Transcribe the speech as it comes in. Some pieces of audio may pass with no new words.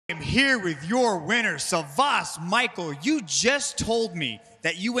I'm here with your winner, Savvas Michael. You just told me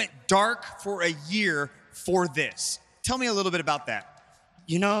that you went dark for a year for this. Tell me a little bit about that.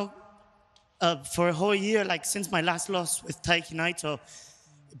 You know, for a whole year, like since my last loss with Taiki Naito,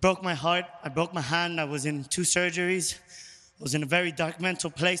 it broke my heart. I broke my hand. I was in 2 surgeries. I was in a very dark mental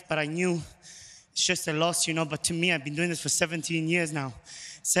place, but I knew it's just a loss, you know. But to me, I've been doing this for 17 years now.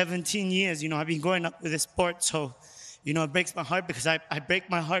 17 years, you know, I've been growing up with this sport, so you know, it breaks my heart because I break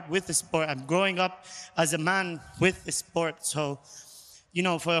my heart with the sport. I'm growing up as a man with the sport. So, you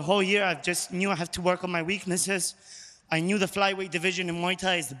know, for a whole year, I just knew I have to work on my weaknesses. I knew the flyweight division in Muay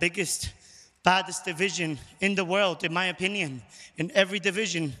Thai is the biggest, baddest division in the world, in my opinion. In every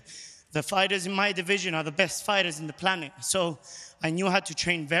division, the fighters in my division are the best fighters in the planet. So I knew I had to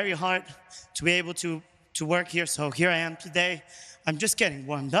train very hard to be able to work here. So here I am today. I'm just getting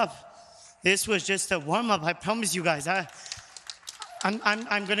warmed up. This was just a warm-up, I promise you guys.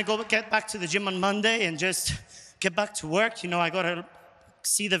 I'm gonna go get back to the gym on Monday and just get back to work. You know, I gotta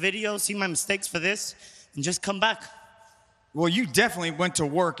see the video, see my mistakes for this, and just come back. Well, you definitely went to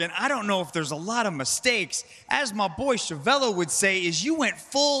work, and I don't know if there's a lot of mistakes. As my boy Chevello would say, is you went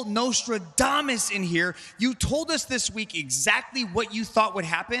full Nostradamus in here. You told us this week exactly what you thought would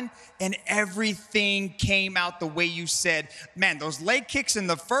happen, and everything came out the way you said. Man, those leg kicks in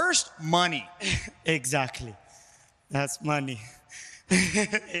the first, money. Exactly. That's money.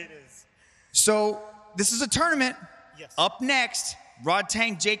 It is. So, this is a tournament. Yes. Up next, Rod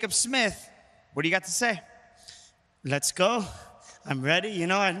Tank, Jacob Smith. What do you got to say? Let's go. I'm ready, you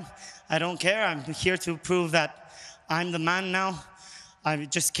know, and I don't care. I'm here to prove that I'm the man now. I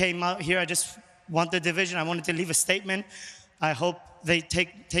just came out here. I just want the division. I wanted to leave a statement. I hope they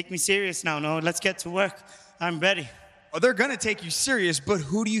take me serious now. No, let's get to work. I'm ready. Oh, they're going to take you serious, but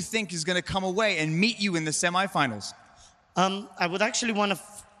who do you think is going to come away and meet you in the semifinals? I would actually want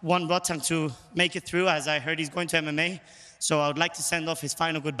Rod Tank to make it through, as I heard he's going to MMA. So I would like to send off his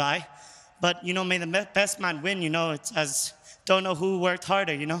final goodbye. But, you know, may the best man win, you know. It's as don't know who worked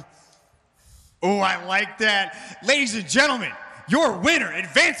harder, you know. Oh, I like that. Ladies and gentlemen, your winner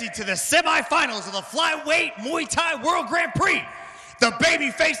advancing to the semifinals of the Flyweight Muay Thai World Grand Prix, the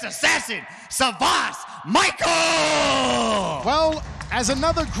baby-faced assassin, Savvas Michael! Well, as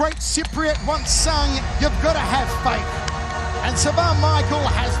another great Cypriot once sung, you've got to have faith. And Savvas Michael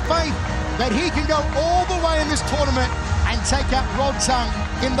has faith that he can go all the way in this tournament and take out Rod Tank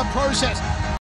in the process.